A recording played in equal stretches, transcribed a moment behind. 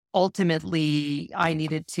ultimately I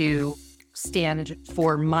needed to stand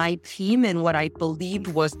for my team and what I believed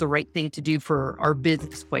was the right thing to do for our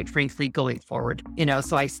business, quite frankly, going forward.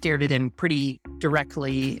 So I stared at him pretty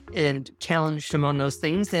directly and challenged him on those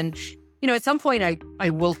things. And, at some point I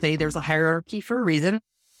will say there's a hierarchy for a reason.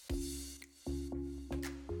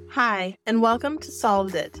 Hi, and welcome to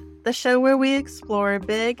Solved It, the show where we explore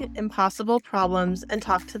big, impossible problems and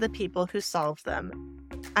talk to the people who solve them.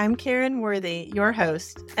 I'm Karen Worthy, your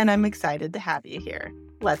host, and I'm excited to have you here.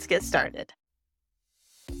 Let's get started.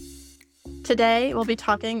 Today, we'll be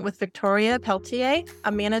talking with Victoria Pelletier,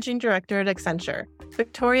 a managing director at Accenture.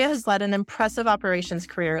 Victoria has led an impressive operations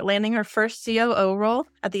career, landing her first COO role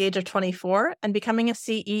at the age of 24 and becoming a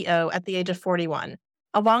CEO at the age of 41.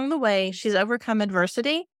 Along the way, she's overcome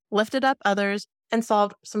adversity, lifted up others, and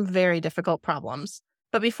solved some very difficult problems.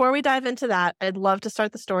 But before we dive into that, I'd love to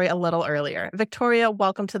start the story a little earlier. Victoria,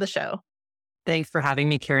 welcome to the show. Thanks for having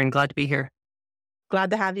me, Karen. Glad to be here. Glad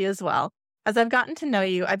to have you as well. As I've gotten to know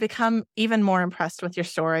you, I've become even more impressed with your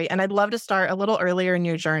story, and I'd love to start a little earlier in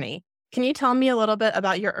your journey. Can you tell me a little bit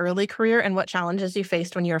about your early career and what challenges you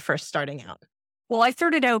faced when you were first starting out? Well, I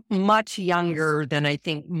started out much younger than I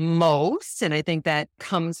think most, and I think that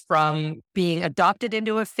comes from being adopted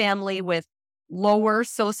into a family with lower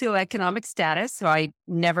socioeconomic status. So I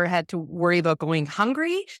never had to worry about going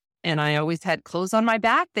hungry, and I always had clothes on my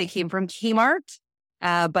back. They came from Kmart.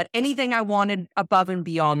 But anything I wanted above and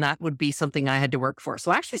beyond that would be something I had to work for.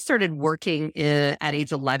 So I actually started working at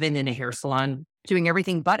age 11 in a hair salon, doing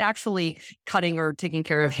everything but actually cutting or taking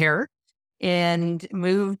care of hair, and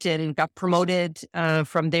moved and got promoted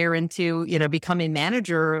from there into, becoming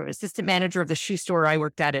assistant manager of the shoe store I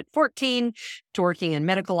worked at 14, to working in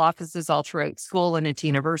medical offices all throughout school and into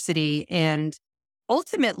university. And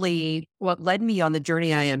ultimately, what led me on the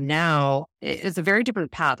journey I am now is a very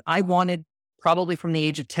different path. I wanted probably from the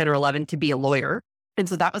age of 10 or 11 to be a lawyer. And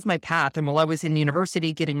so that was my path. And while I was in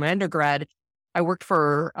university getting my undergrad, I worked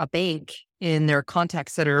for a bank in their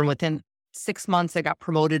contact center. And within 6 months, I got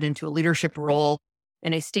promoted into a leadership role.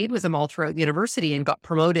 And I stayed with them all throughout university and got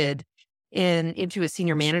promoted into a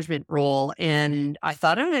senior management role. And I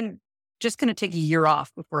thought, I'm just going to take a year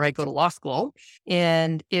off before I go to law school.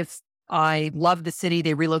 And if I love the city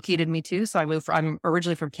they relocated me to, so I'm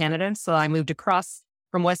originally from Canada. So I moved across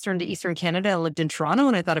from Western to Eastern Canada. I lived in Toronto,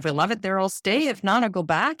 and I thought if I love it there, I'll stay. If not, I'll go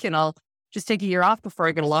back and I'll just take a year off before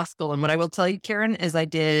I go to law school. And what I will tell you, Karen, is I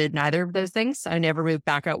did neither of those things. I never moved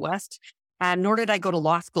back out west, and nor did I go to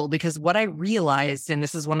law school, because what I realized, and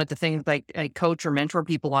this is one of the things I coach or mentor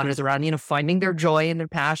people on, is around, finding their joy and their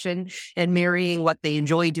passion and marrying what they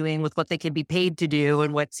enjoy doing with what they can be paid to do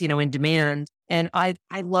and what's, in demand. And I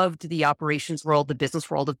loved the operations world, the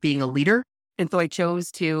business world of being a leader. And so I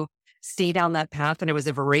chose to stay down that path, and I was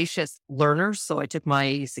a voracious learner. So I took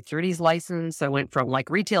my securities license. I went from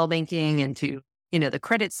retail banking into, the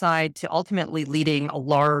credit side, to ultimately leading a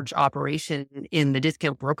large operation in the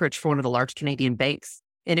discount brokerage for one of the large Canadian banks.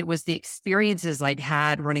 And it was the experiences I'd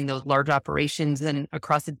had running those large operations and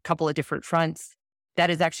across a couple of different fronts that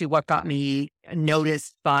is actually what got me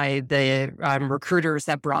noticed by the recruiters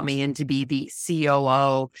that brought me in to be the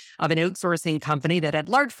COO of an outsourcing company that had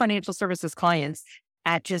large financial services clients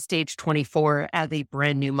at just age 24 as a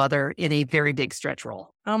brand new mother in a very big stretch role.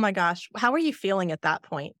 Oh my gosh. How were you feeling at that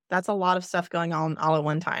point? That's a lot of stuff going on all at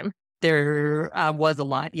one time. There was a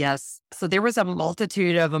lot, yes. So there was a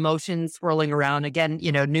multitude of emotions swirling around. Again,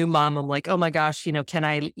 new mom. I'm like, oh my gosh, can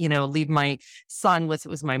I, leave my son with, it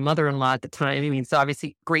was my mother-in-law at the time. I mean, so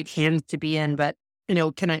obviously great hands to be in, but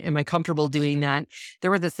am I comfortable doing that? There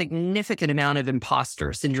was a significant amount of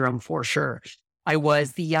imposter syndrome for sure. I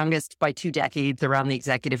was the youngest by 2 decades around the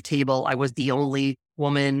executive table. I was the only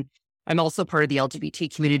woman. I'm also part of the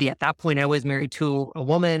LGBT community. At that point, I was married to a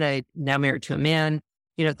woman. I now married to a man.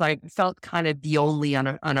 So I felt kind of the only on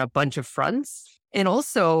a bunch of fronts. And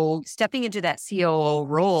also stepping into that COO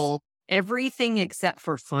role, everything except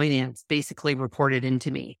for finance basically reported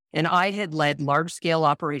into me. And I had led large scale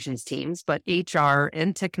operations teams, but HR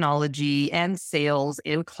and technology and sales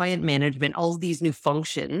and client management, all of these new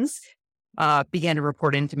functions began to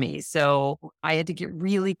report into me. So I had to get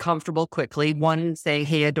really comfortable quickly. One, saying,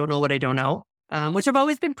 hey, I don't know what I don't know, which I've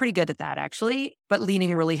always been pretty good at that, actually, but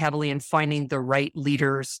leaning really heavily and finding the right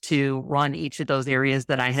leaders to run each of those areas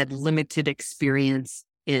that I had limited experience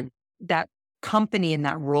in. That company in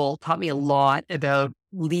that role taught me a lot about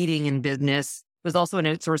leading in business. It was also an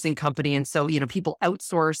outsourcing company. And so, people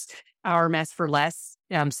outsource RMS for less,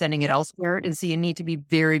 sending it elsewhere. And so you need to be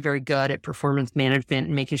very, very good at performance management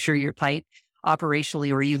and making sure you're tight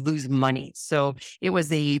operationally or you lose money. So it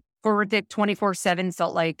was a forward thick 24/7,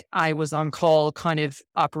 felt like I was on call kind of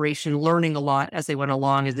operation, learning a lot as I went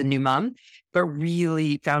along as a new mom. But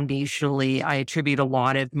really foundationally, I attribute a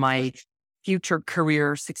lot of my future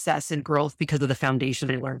career success and growth because of the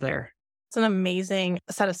foundation I learned there. It's an amazing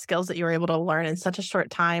set of skills that you were able to learn in such a short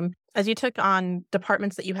time. As you took on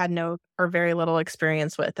departments that you had no or very little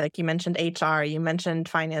experience with, like you mentioned HR, you mentioned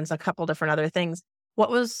finance, a couple different other things. What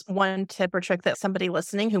was one tip or trick that somebody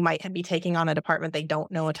listening who might be taking on a department they don't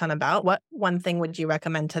know a ton about, what one thing would you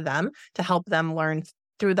recommend to them to help them learn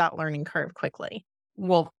through that learning curve quickly?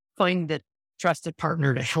 Well, find the trusted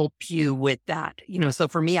partner to help you with that. So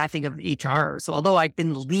for me, I think of HR. So although I've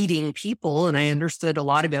been leading people and I understood a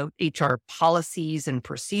lot about HR policies and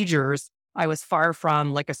procedures, I was far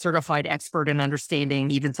from like a certified expert in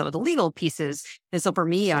understanding even some of the legal pieces. And so for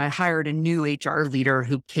me, I hired a new HR leader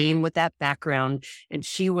who came with that background, and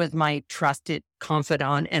she was my trusted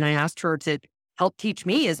confidant. And I asked her to help teach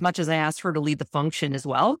me as much as I asked her to lead the function as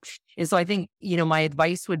well. And so I think, my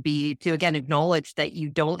advice would be to, again, acknowledge that you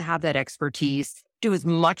don't have that expertise, do as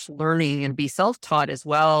much learning and be self-taught as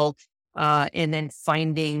well. And then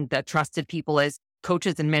finding the trusted people as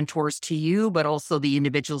coaches and mentors to you, but also the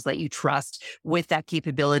individuals that you trust with that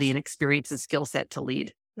capability and experience and skill set to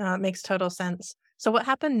lead. No, it makes total sense. So what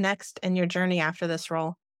happened next in your journey after this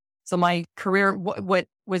role? So my career, what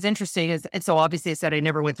was interesting is, and so obviously I said I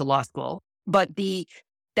never went to law school, but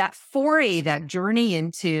that foray, that journey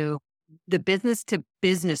into the business to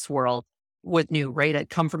business world was new, right? I'd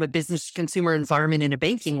come from a business consumer environment in a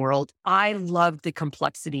banking world. I loved the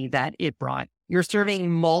complexity that it brought. You're serving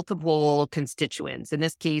multiple constituents, in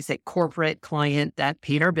this case, a corporate client that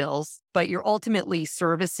paid our bills, but you're ultimately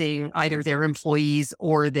servicing either their employees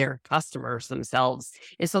or their customers themselves.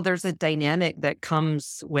 And so there's a dynamic that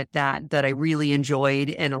comes with that I really enjoyed,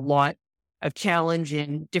 and a lot of challenge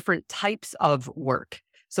in different types of work.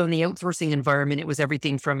 So in the outsourcing environment, it was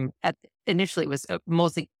everything from initially it was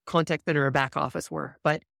mostly contact center or back office work,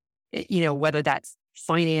 but whether that's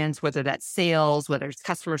finance, whether that's sales, whether it's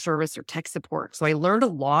customer service or tech support. So I learned a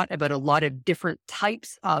lot about a lot of different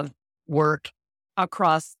types of work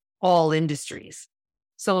across all industries.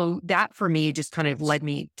 So that for me just kind of led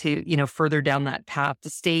me to, further down that path to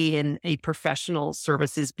stay in a professional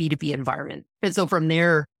services B2B environment. And so from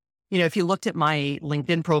there, if you looked at my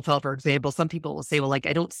LinkedIn profile, for example, some people will say, well, like,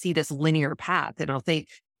 I don't see this linear path. And I'll say,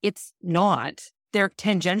 it's not. They're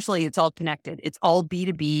tangentially, it's all connected. It's all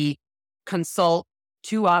B2B, consult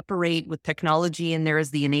to operate with technology in there as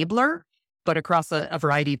the enabler, but across a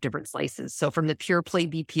variety of different slices. So from the pure play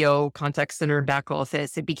BPO, contact center, back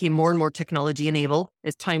office, it became more and more technology enabled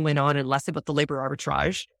as time went on and less about the labor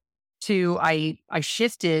arbitrage to I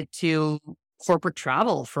shifted to corporate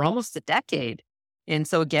travel for almost a decade. And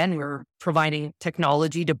so again, we're providing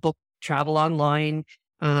technology to book travel online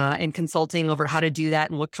and consulting over how to do that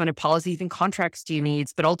and what kind of policies and contracts do you need,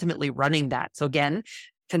 but ultimately running that. So again,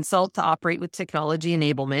 consult to operate with technology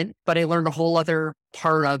enablement, but I learned a whole other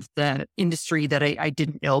part of the industry that I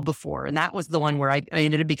didn't know before. And that was the one where I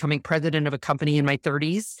ended up becoming president of a company in my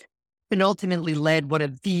 30s and ultimately led one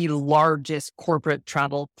of the largest corporate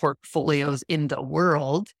travel portfolios in the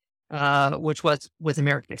world, which was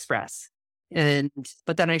American Express.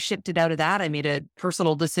 But then I shifted out of that. I made a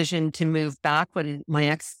personal decision to move back when my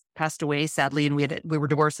ex passed away, sadly, and we were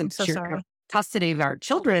divorced and shared custody of our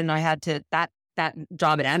children. I had to, that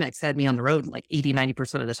job at Amex had me on the road like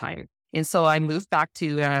 80-90% of the time. And so I moved back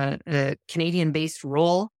to a Canadian-based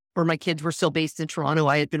role where my kids were still based in Toronto.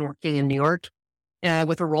 I had been working in New York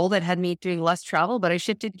with a role that had me doing less travel, but I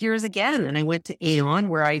shifted gears again and I went to Aon,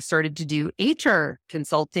 where I started to do HR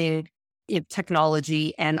consulting,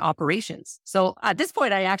 technology and operations. So at this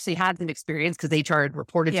point, I actually had some experience because HR had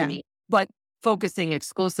reported to me, but focusing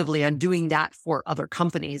exclusively on doing that for other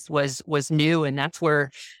companies was new. And that's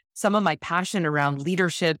where some of my passion around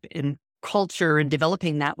leadership and culture and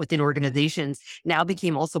developing that within organizations now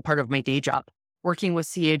became also part of my day job, working with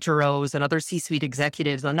CHROs and other C-suite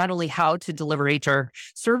executives on not only how to deliver HR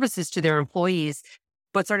services to their employees,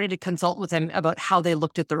 but started to consult with them about how they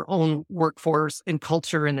looked at their own workforce and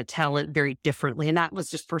culture and the talent very differently. And that was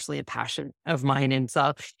just personally a passion of mine. And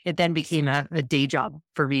so it then became a day job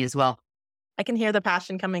for me as well. I can hear the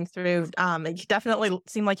passion coming through. You definitely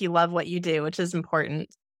seem like you love what you do, which is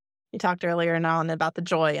important. You talked earlier on about the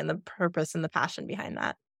joy and the purpose and the passion behind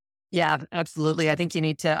that. Yeah, absolutely. I think you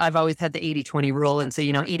need to, I've always had the 80-20 rule. And so,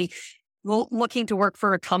 80, looking to work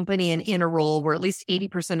for a company and in a role where at least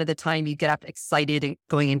 80% of the time you get up excited and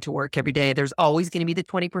going into work every day. There's always going to be the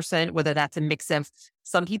 20%, whether that's a mix of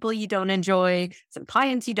some people you don't enjoy, some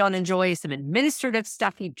clients you don't enjoy, some administrative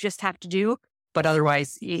stuff you just have to do. But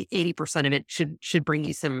otherwise, 80% of it should bring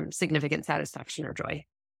you some significant satisfaction or joy.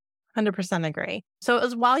 100% agree. So it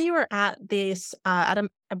was while you were at this, I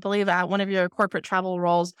believe at one of your corporate travel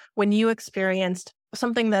roles, when you experienced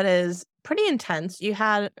something that is pretty intense. You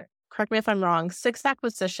had, correct me if I'm wrong, 6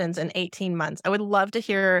 acquisitions in 18 months. I would love to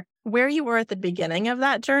hear where you were at the beginning of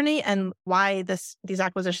that journey and why these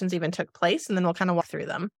acquisitions even took place, and then we'll kind of walk through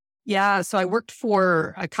them. Yeah. So I worked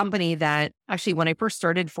for a company that actually, when I first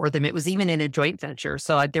started for them, it was even in a joint venture.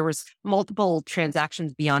 So there was multiple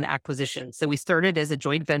transactions beyond acquisition. So we started as a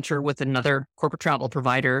joint venture with another corporate travel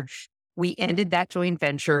provider. We ended that joint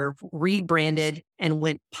venture, rebranded, and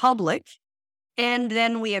went public. And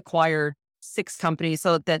then we acquired 6 companies,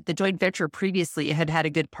 so that the joint venture previously had a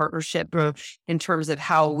good partnership in terms of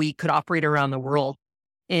how we could operate around the world.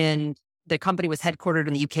 And the company was headquartered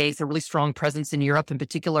in the UK, so a really strong presence in Europe in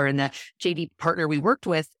particular. And the JV partner we worked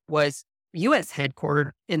with was US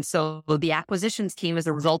headquartered. And so the acquisitions came as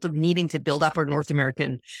a result of needing to build up our North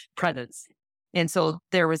American presence. And so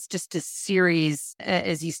there was just a series,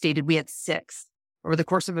 as you stated, we had 6 over the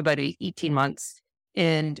course of about 18 months,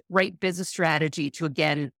 and right business strategy to,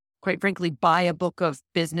 again, quite frankly, buy a book of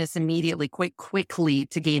business immediately, quite quickly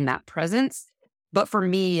to gain that presence. But for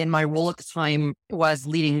me, and my role at the time was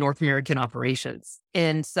leading North American operations.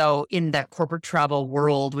 And so in that corporate travel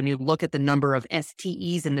world, when you look at the number of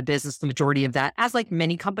STEs in the business, the majority of that, as like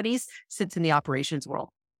many companies, sits in the operations world.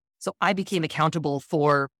 So I became accountable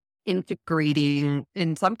for integrating,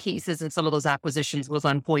 in some cases, in some of those acquisitions was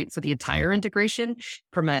on point for the entire integration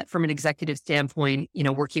from an executive standpoint,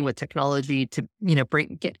 working with technology to,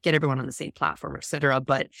 get everyone on the same platform, et cetera.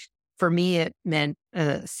 But for me, it meant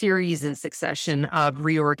a series and succession of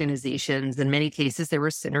reorganizations. In many cases, there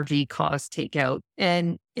was synergy, cost takeout,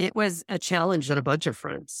 and it was a challenge on a bunch of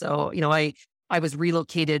fronts. So, I was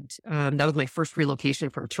relocated. That was my first relocation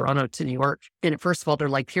from Toronto to New York. And first of all, they're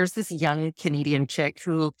like, here's this young Canadian chick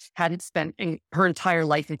who hadn't spent her entire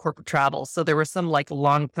life in corporate travel. So there were some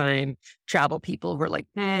long-time travel people who were like,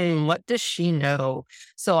 what does she know?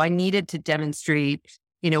 So I needed to demonstrate,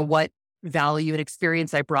 what value and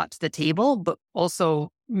experience I brought to the table, but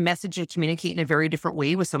also message and communicate in a very different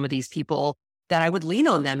way with some of these people, that I would lean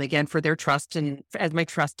on them again for their trust and as my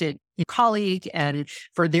trusted colleague and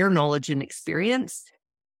for their knowledge and experience.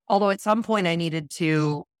 Although at some point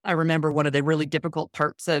I remember one of the really difficult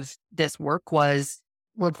parts of this work was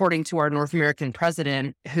reporting to our North American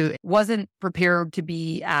president, who wasn't prepared to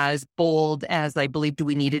be as bold as I believed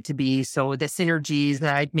we needed to be. So the synergies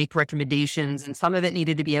that I'd make recommendations, and some of it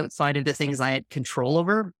needed to be outside of the things I had control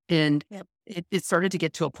over. And it started to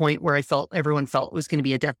get to a point where everyone felt it was going to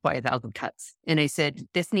be a death by 1,000 cuts. And I said,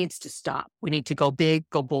 this needs to stop. We need to go big,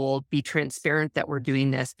 go bold, be transparent that we're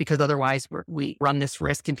doing this, because otherwise we run this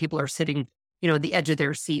risk and people are sitting at the edge of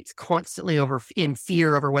their seats constantly in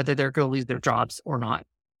fear over whether they're going to lose their jobs or not.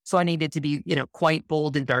 So I needed to be, quite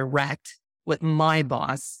bold and direct with my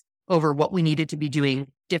boss over what we needed to be doing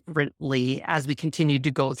differently as we continued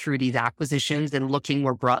to go through these acquisitions and looking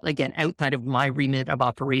more broadly, again, outside of my remit of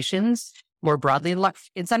operations, more broadly.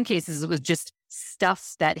 In some cases, it was just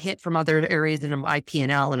stuff that hit from other areas in my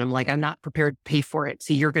P&L. And I'm like, I'm not prepared to pay for it.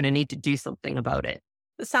 So you're going to need to do something about it.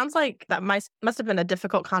 It sounds like that must have been a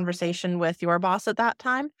difficult conversation with your boss at that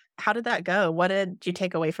time. How did that go? What did you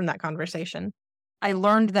take away from that conversation? I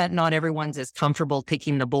learned that not everyone's as comfortable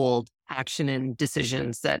taking the bold action and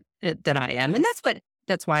decisions that I am. And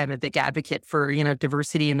that's why I'm a big advocate for,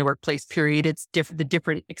 diversity in the workplace, period. It's the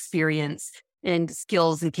different experience and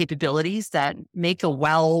skills and capabilities that make a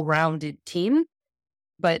well-rounded team.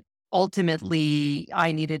 But ultimately,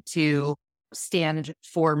 I needed to stand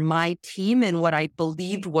for my team and what I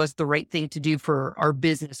believed was the right thing to do for our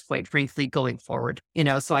business, quite frankly, going forward.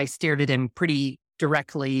 So I stared at him pretty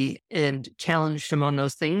directly and challenged him on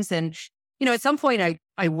those things. And, at some point,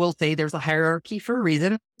 I will say there's a hierarchy for a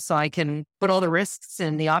reason. So I can put all the risks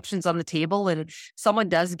and the options on the table, and someone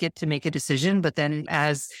does get to make a decision. But then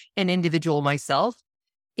as an individual myself,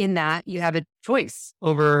 in that you have a choice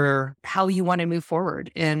over how you want to move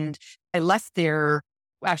forward. And I left there.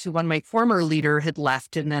 Actually, when my former leader had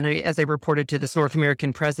left, and then as I reported to this North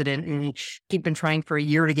American president, and he'd been trying for a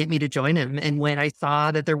year to get me to join him. And when I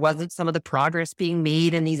saw that there wasn't some of the progress being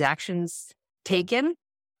made and these actions taken,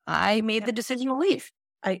 I made the decision to leave.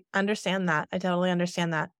 I understand that. I totally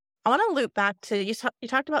understand that. I want to loop back to, you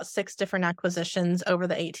talked about 6 different acquisitions over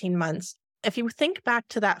the 18 months. If you think back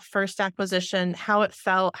to that first acquisition, how it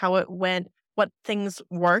felt, how it went, what things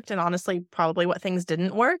worked, and honestly, probably what things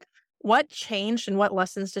didn't work, what changed and what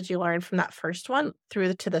lessons did you learn from that first one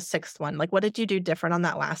through to the 6th one? What did you do different on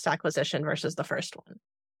that last acquisition versus the first one?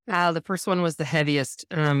 The first one was the heaviest.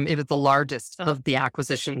 It was the largest of the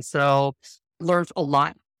acquisitions. So learned a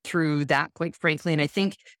lot through that, quite frankly. And I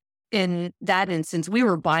think in that instance, we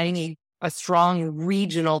were buying a strong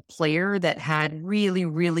regional player that had really,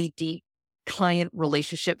 really deep client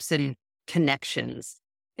relationships and connections.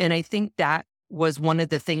 And I think that was one of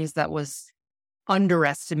the things that was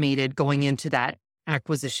underestimated going into that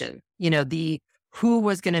acquisition. The who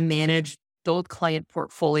was going to manage those client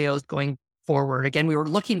portfolios going forward. Again, we were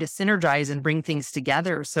looking to synergize and bring things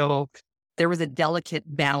together. So there was a delicate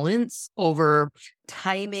balance over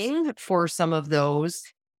timing for some of those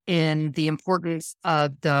and the importance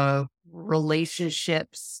of the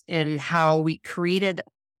relationships and how we created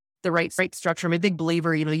the right structure. I'm a big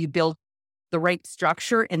believer, you build the right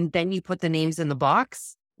structure and then you put the names in the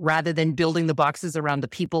box rather than building the boxes around the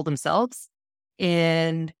people themselves.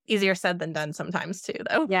 And easier said than done sometimes too,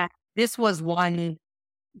 though. Yeah. This was one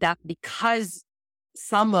that because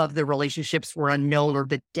some of the relationships were unknown or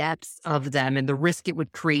the depths of them and the risk it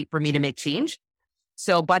would create for me to make change.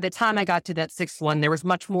 So by the time I got to that sixth one, there was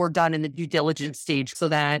much more done in the due diligence stage so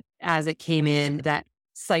that as it came in, that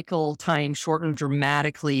cycle time shortened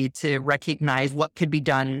dramatically to recognize what could be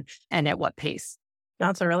done and at what pace.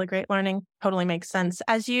 That's a really great learning. Totally makes sense.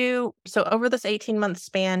 So over this 18-month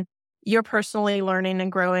span, you're personally learning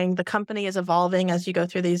and growing. The company is evolving as you go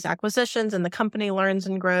through these acquisitions and the company learns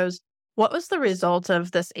and grows. What was the result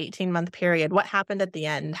of this 18-month period? What happened at the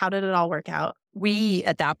end? How did it all work out?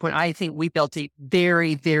 At that point, I think we built a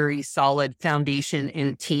very, very solid foundation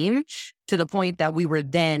and team to the point that we were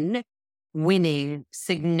then winning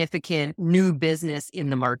significant new business in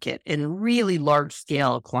the market and really large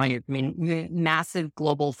scale clients. I mean, massive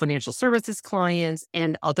global financial services clients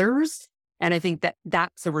and others. And I think that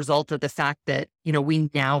that's a result of the fact that, we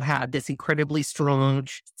now have this incredibly strong,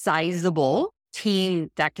 sizable team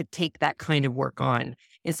that could take that kind of work on.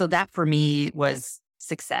 And so that for me was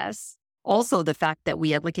success. Also, the fact that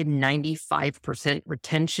we had like a 95%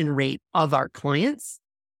 retention rate of our clients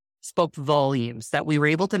spoke volumes, that we were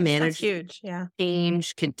able to manage huge, yeah,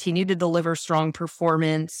 change, continue to deliver strong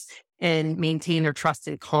performance, and maintain their trust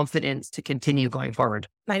and confidence to continue going forward.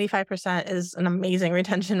 95% is an amazing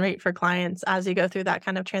retention rate for clients as you go through that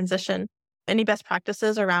kind of transition. Any best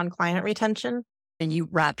practices around client retention? And you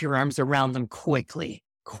wrap your arms around them quickly.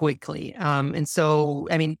 And so,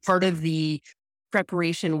 part of the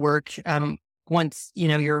preparation work, once,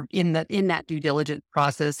 you're in that due diligence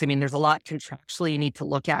process, there's a lot contractually you need to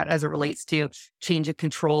look at as it relates to change of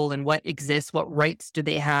control and what exists, what rights do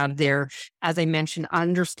they have there. As I mentioned,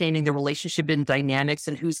 understanding the relationship and dynamics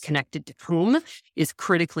and who's connected to whom is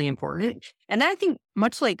critically important. And I think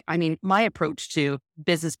much like, my approach to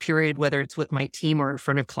business period, whether it's with my team or in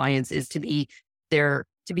front of clients, is to be there,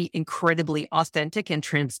 to be incredibly authentic and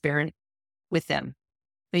transparent with them.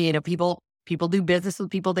 People do business with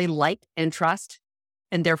people they like and trust,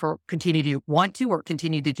 and therefore continue to want to or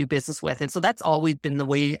continue to do business with. And so that's always been the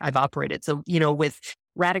way I've operated. So, with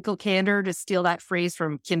radical candor, to steal that phrase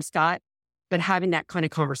from Kim Scott, but having that kind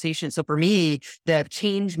of conversation. So for me, the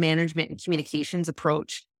change management and communications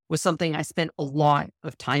approach was something I spent a lot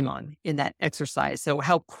of time on in that exercise. So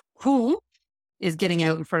how cool is getting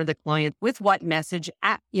out in front of the client with what message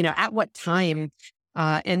at what time,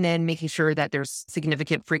 and then making sure that there's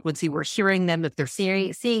significant frequency. We're hearing them if they're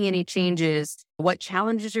seeing any changes. What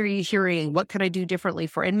challenges are you hearing? What could I do differently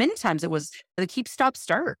for? And many times it was the keep, stop,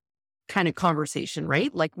 start kind of conversation,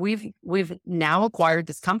 right? Like we've now acquired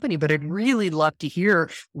this company, but I'd really love to hear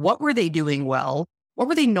what were they doing well? What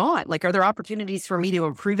were they not? Like, are there opportunities for me to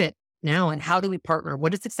improve it now? And how do we partner?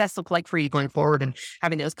 What does success look like for you going forward? And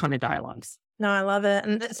having those kind of dialogues. No, I love it.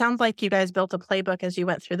 And it sounds like you guys built a playbook as you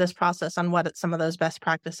went through this process on what some of those best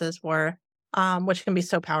practices were, which can be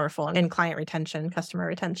so powerful in client retention, customer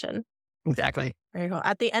retention. Exactly. Very cool.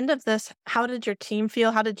 At the end of this, how did your team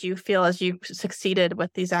feel? How did you feel as you succeeded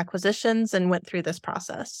with these acquisitions and went through this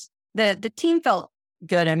process? The team felt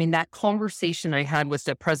good. That conversation I had with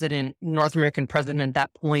the president, North American president at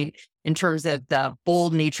that point, in terms of the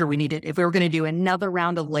bold nature we needed, if we were going to do another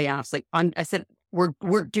round of layoffs, I said,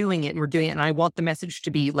 we're doing it and we're doing it. And I want the message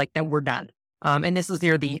to be like that we're done. And this was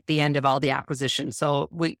near the end of all the acquisitions. So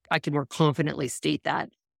I can more confidently state that.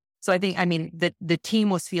 So I think, the team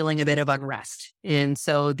was feeling a bit of unrest. And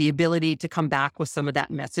so the ability to come back with some of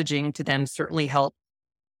that messaging to them certainly helped.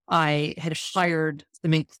 I had hired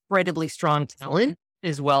some incredibly strong talent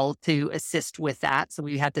as well to assist with that. So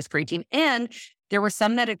we had this great team. And there were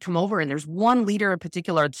some that had come over, and there's one leader in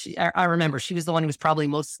particular. I remember she was the one who was probably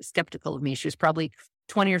most skeptical of me. She was probably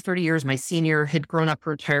 20 or 30 years my senior, had grown up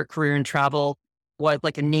her entire career in travel, was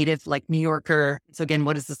like a native, like New Yorker. So again,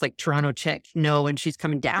 what is this like Toronto chick? No, and she's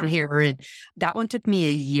coming down here. And that one took me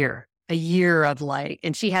a year of like,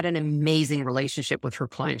 and she had an amazing relationship with her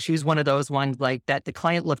client. She was one of those ones like that the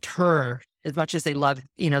client loved her as much as they loved,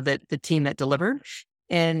 the team that delivered.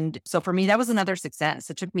 And so for me, that was another success.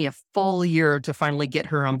 It took me a full year to finally get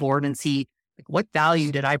her on board and see like, what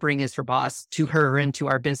value did I bring as her boss to her and to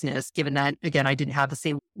our business, given that, again, I didn't have the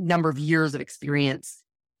same number of years of experience.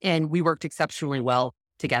 And we worked exceptionally well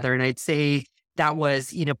together. And I'd say that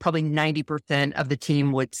was, probably 90% of the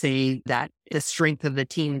team would say that the strength of the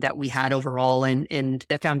team that we had overall and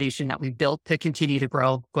the foundation that we built to continue to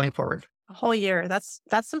grow going forward. A whole year. That's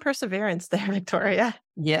some perseverance there, Victoria.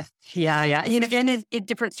 Yeah. And in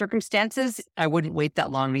different circumstances, I wouldn't wait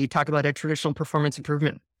that long. You talk about a traditional performance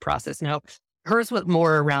improvement process. Now, hers was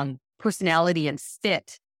more around personality and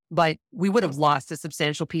fit, but we would have lost a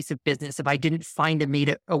substantial piece of business if I didn't find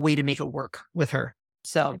a way to make it work with her.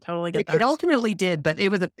 So I totally get that. It ultimately did, but it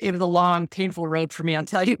was a long, painful road for me, I'll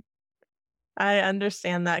tell you. I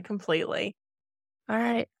understand that completely. All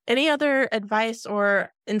right. Any other advice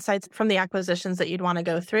or insights from the acquisitions that you'd want to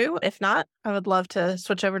go through? If not, I would love to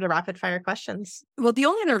switch over to rapid fire questions. Well, the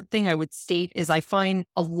only other thing I would state is I find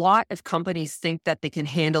a lot of companies think that they can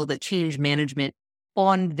handle the change management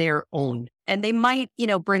on their own. And they might,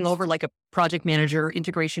 bring over like a project manager,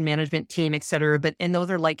 integration management team, et cetera. And those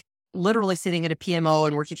are like literally sitting at a PMO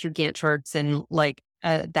and working through Gantt charts and like,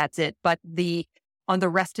 that's it. But on the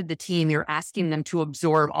rest of the team, you're asking them to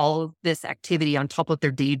absorb all of this activity on top of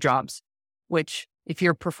their day jobs, which if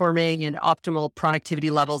you're performing in optimal productivity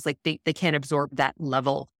levels, like they can't absorb that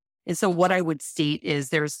level. And so what I would state is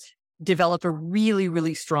develop a really,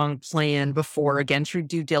 really strong plan before, again, through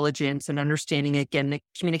due diligence and understanding, again, the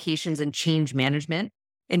communications and change management.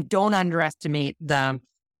 And don't underestimate the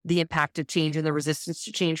impact of change and the resistance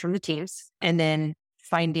to change from the teams. And then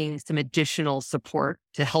finding some additional support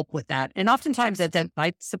to help with that. And oftentimes that's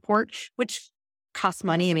outside support, which costs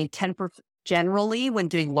money. I mean, 10% generally when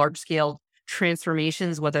doing large scale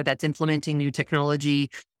transformations, whether that's implementing new technology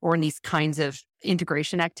or in these kinds of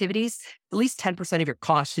integration activities, at least 10% of your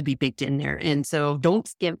cost should be baked in there. And so don't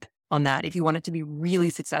skimp on that. If you want it to be really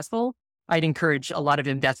successful, I'd encourage a lot of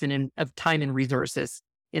investment of time and resources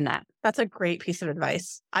in that. That's a great piece of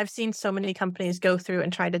advice. I've seen so many companies go through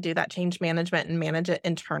and try to do that change management and manage it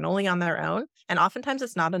internally on their own. And oftentimes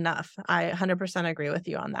it's not enough. I 100% agree with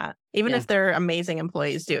you on that, even if they're amazing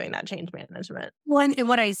employees doing that change management. Well, and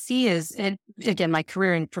what I see is, and again, my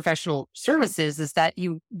career in professional services is that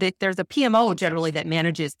there's a PMO generally that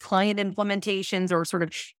manages client implementations or sort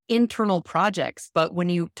of internal projects. But when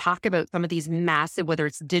you talk about some of these massive, whether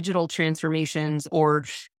it's digital transformations or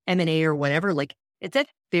M&A or whatever, like it's a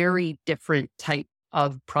very different type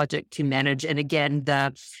of project to manage. And again,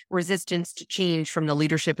 the resistance to change from the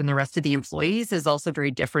leadership and the rest of the employees is also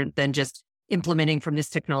very different than just implementing from this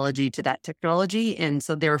technology to that technology. And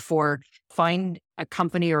so therefore, find a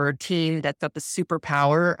company or a team that's got the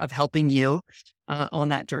superpower of helping you on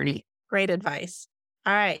that journey. Great advice.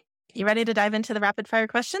 All right. You ready to dive into the rapid fire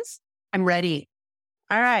questions? I'm ready.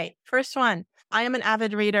 All right. First one. I am an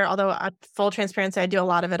avid reader, although full transparency, I do a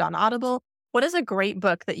lot of it on Audible. What is a great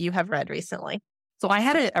book that you have read recently? So I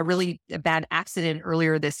had a really bad accident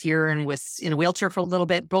earlier this year and was in a wheelchair for a little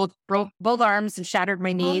bit, broke both arms and shattered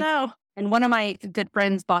my knee. Oh, no. And one of my good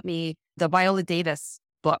friends bought me the Viola Davis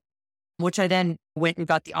book, which I then went and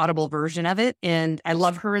got the Audible version of it. And I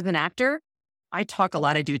love her as an actor. I talk a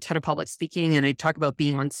lot. I do a ton of public speaking and I talk about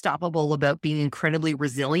being unstoppable, about being incredibly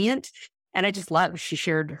resilient. And I just love, she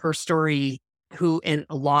shared her story and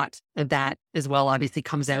a lot of that as well obviously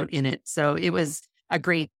comes out in it. So it was a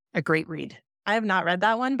great read. I have not read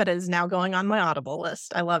that one, but it is now going on my Audible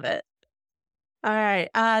list. I love it. All right.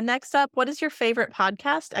 Next up, what is your favorite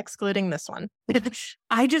podcast, excluding this one?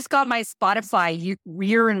 I just got my Spotify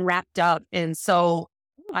year and wrapped up. And so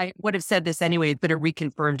I would have said this anyway, but it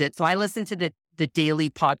reconfirmed it. So I listen to the daily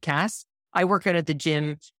podcast. I work out at the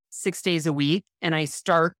gym 6 days a week. And I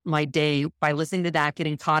start my day by listening to that,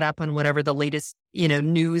 getting caught up on whatever the latest,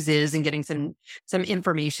 news is and getting some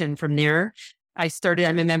information from there. I'm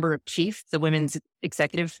a member of Chief, the Women's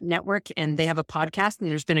Executive Network, and they have a podcast and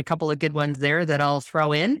there's been a couple of good ones there that I'll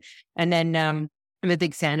throw in. And then I'm a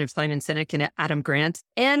big fan of Simon Sinek and Adam Grant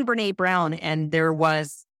and Brene Brown. And there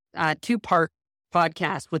was a 2-part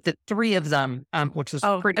podcast with the 3 of them, which was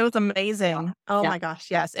it was amazing. Oh yeah. My gosh.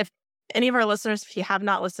 Yes. If any of our listeners, if you have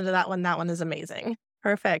not listened to that one is amazing.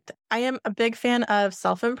 Perfect. I am a big fan of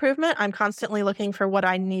self-improvement. I'm constantly looking for what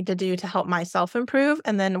I need to do to help myself improve.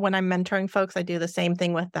 And then when I'm mentoring folks, I do the same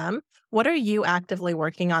thing with them. What are you actively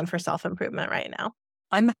working on for self-improvement right now?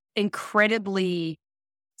 I'm incredibly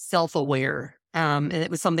self-aware. And it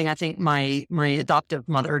was something I think my adoptive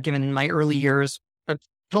mother, given in my early years,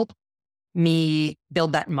 helped me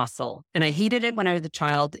build that muscle. And I hated it when I was a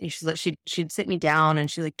child. And she'd sit me down and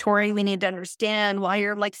she's like, Tori, we need to understand why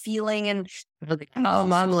you're like feeling. And I was like, oh,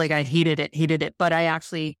 mom, like I hated it. But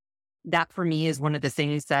that for me is one of the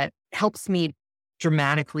things that helps me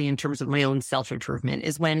dramatically in terms of my own self-improvement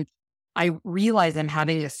is when I realize I'm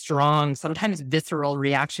having a strong, sometimes visceral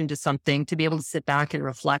reaction to something, to be able to sit back and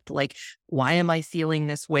reflect, like, why am I feeling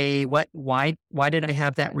this way? Why did I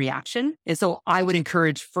have that reaction? And so I would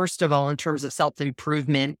encourage, first of all, in terms of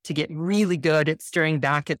self-improvement, to get really good at staring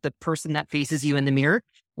back at the person that faces you in the mirror.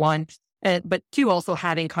 One, but two, also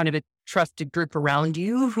having kind of a trusted group around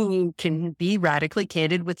you who can be radically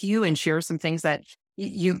candid with you and share some things that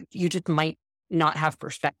you just might not have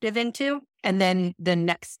perspective into. And then the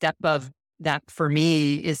next step of that for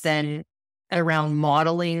me is then around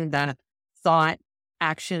modeling the thought,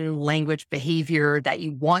 action, language, behavior that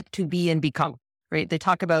you want to be and become, right? They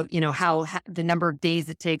talk about, how the number of days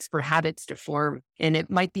it takes for habits to form, and it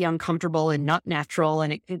might be uncomfortable and not natural.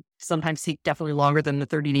 And it could sometimes take definitely longer than the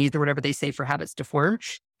 30 days or whatever they say for habits to form,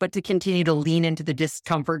 but to continue to lean into the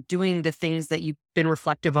discomfort, doing the things that you've been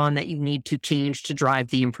reflective on that you need to change to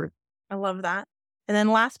drive the improvement. I love that. And then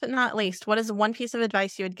last but not least, what is one piece of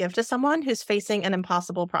advice you would give to someone who's facing an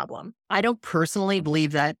impossible problem? I don't personally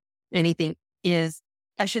believe that anything is,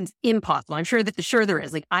 impossible. I'm sure there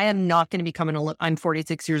is. Like, I am not going to become I'm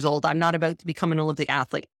 46 years old. I'm not about to become an Olympic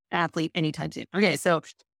athlete anytime soon. Okay. So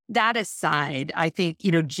that aside, I think,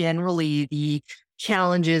 generally the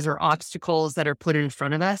challenges or obstacles that are put in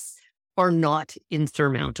front of us are not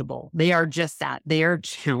insurmountable. They are just that. They are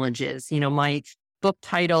challenges. My book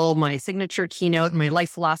title, my signature keynote, my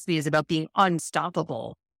life philosophy is about being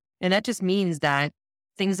unstoppable. And that just means that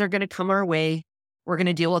things are going to come our way. We're going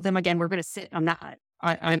to deal with them. Again, we're going to sit. I'm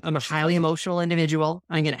a highly emotional individual.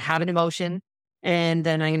 I'm going to have an emotion, and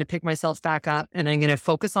then I'm going to pick myself back up, and I'm going to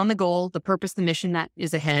focus on the goal, the purpose, the mission that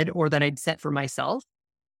is ahead or that I'd set for myself,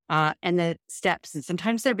 and the steps. And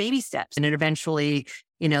sometimes they're baby steps. And then eventually,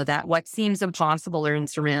 that what seems impossible or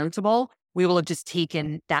insurmountable, we will have just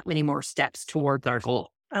taken that many more steps towards our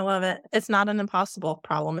goal. I love it. It's not an impossible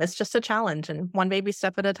problem. It's just a challenge, and one baby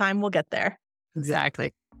step at a time, we'll get there.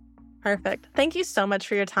 Exactly. Perfect. Thank you so much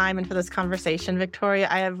for your time and for this conversation, Victoria.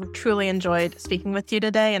 I have truly enjoyed speaking with you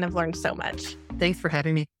today and have learned so much. Thanks for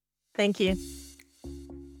having me. Thank you.